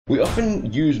We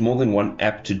often use more than one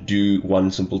app to do one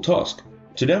simple task.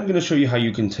 Today I'm going to show you how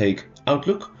you can take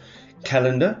Outlook,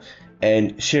 Calendar,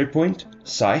 and SharePoint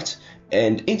site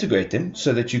and integrate them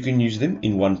so that you can use them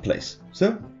in one place.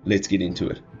 So let's get into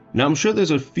it. Now I'm sure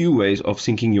there's a few ways of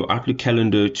syncing your Outlook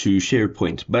calendar to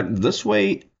SharePoint, but this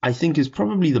way I think is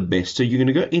probably the best. So you're going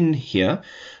to go in here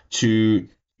to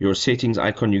your settings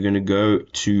icon, you're going to go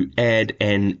to add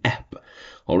an app.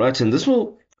 All right, and this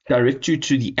will direct you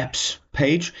to the apps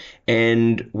page,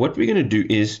 and what we're going to do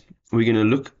is we're going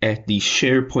to look at the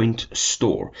SharePoint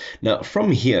store. Now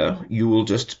from here you will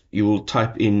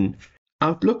type in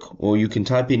Outlook, or you can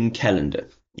type in calendar.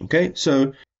 Okay,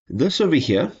 so this over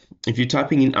here, if you're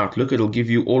typing in Outlook, it'll give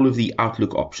you all of the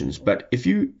Outlook options, but if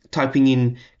you're typing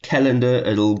in calendar,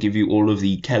 it'll give you all of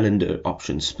the calendar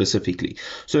options specifically.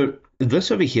 So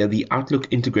this over here, the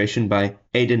Outlook integration by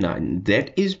 809,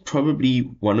 that is probably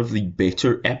one of the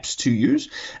better apps to use.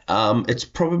 It's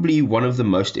probably one of the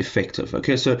most effective.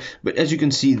 Okay, so but as you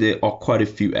can see, there are quite a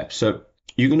few apps. So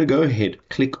you're going to go ahead,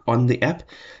 click on the app,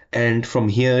 and from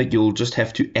here you'll just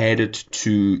have to add it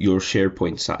to your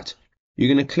SharePoint site.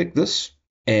 You're going to click this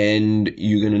and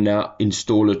you're going to now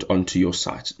install it onto your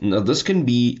site. Now this can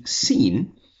be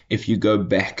seen if you go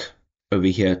back over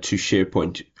here to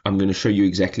SharePoint. I'm going to show you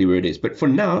exactly where it is, but for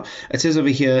now it says over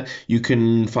here you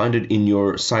can find it in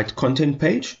your site content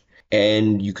page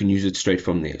and you can use it straight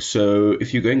from there. So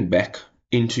if you're going back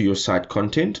into your site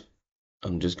content,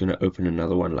 I'm just going to open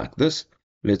another one like this.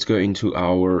 Let's go into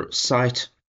our site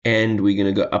and we're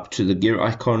going to go up to the gear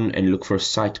icon and look for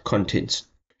site contents.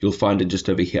 You'll find it just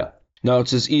over here. Now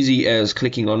it's as easy as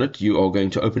clicking on it. You are going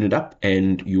to open it up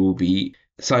and you will be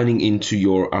signing into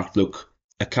your Outlook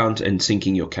account and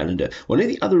syncing your calendar. One of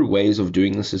the other ways of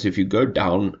doing this is if you go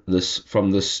down this from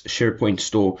this SharePoint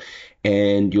store,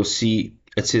 and you'll see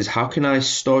it says, how can I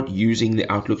start using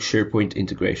the Outlook SharePoint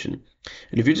integration?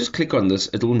 And if you just click on this,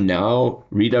 it will now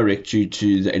redirect you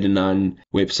to the 809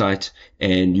 website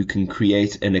and you can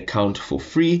create an account for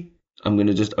free. I'm going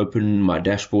to just open my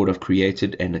dashboard. I've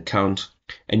created an account.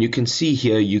 And you can see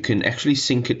here, you can actually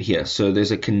sync it here. So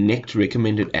there's a connect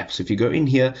recommended apps. If you go in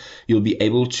here, you'll be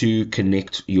able to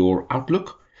connect your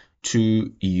Outlook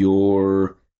to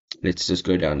your, let's just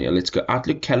go down here. Let's go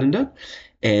Outlook calendar,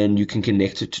 and you can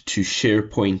connect it to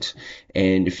SharePoint.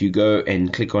 And if you go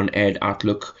and click on add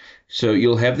Outlook, so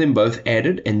you'll have them both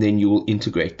added and then you will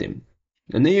integrate them.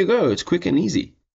 And there you go. It's quick and easy.